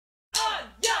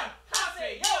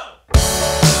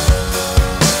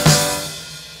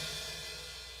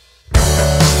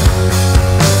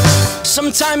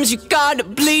Sometimes you gotta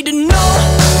bleed to know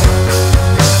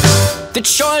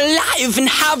that you're alive and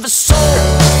have a soul.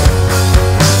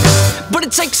 But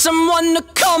it takes someone to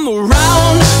come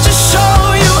around to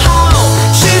show you how.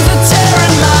 She's the tear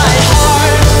in my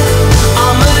heart.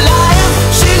 I'm alive.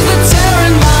 She's the tear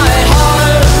in my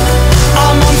heart.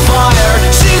 I'm on fire.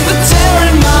 She's the tear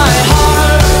in my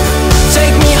heart.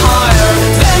 Take me higher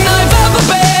than I've ever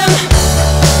been.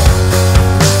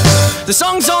 The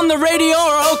songs on the radio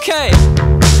are okay,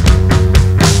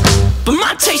 but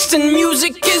my taste in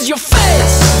music is your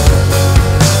face.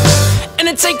 And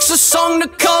it takes a song to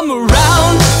come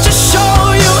around to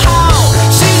show you how.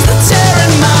 She's the tear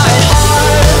in my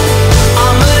heart.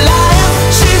 I'm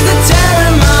alive. She's the tear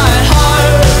in my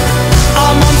heart.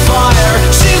 I'm on fire.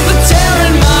 She's the tear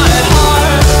in my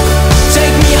heart.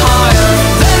 Take me higher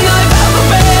than I've ever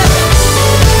been.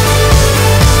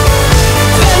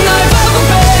 Than I've ever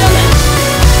been.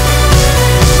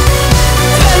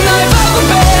 Than I've ever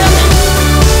been.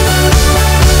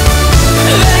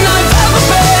 Than I've ever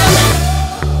been.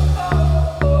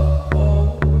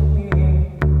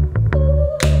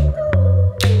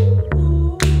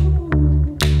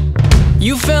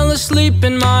 You fell asleep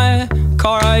in my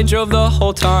car, I drove the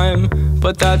whole time.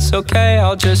 But that's okay,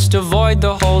 I'll just avoid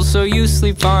the holes so you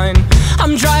sleep fine.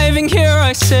 I'm driving, here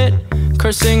I sit,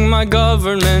 cursing my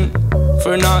government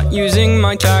for not using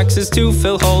my taxes to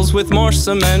fill holes with more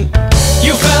cement.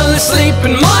 You fell asleep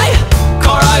in my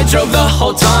car, I drove the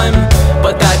whole time.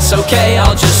 But that's okay,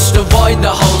 I'll just avoid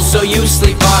the holes so you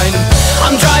sleep fine.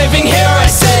 I'm driving, here I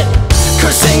sit,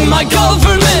 cursing my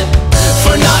government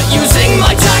for not using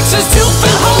my taxes to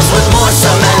fill holes with more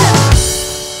cement.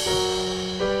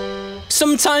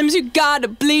 Sometimes you gotta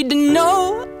bleed to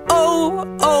know,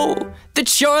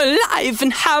 that you're alive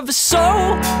and have a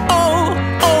soul,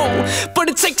 But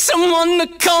it takes someone to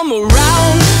come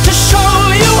around to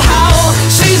show you how.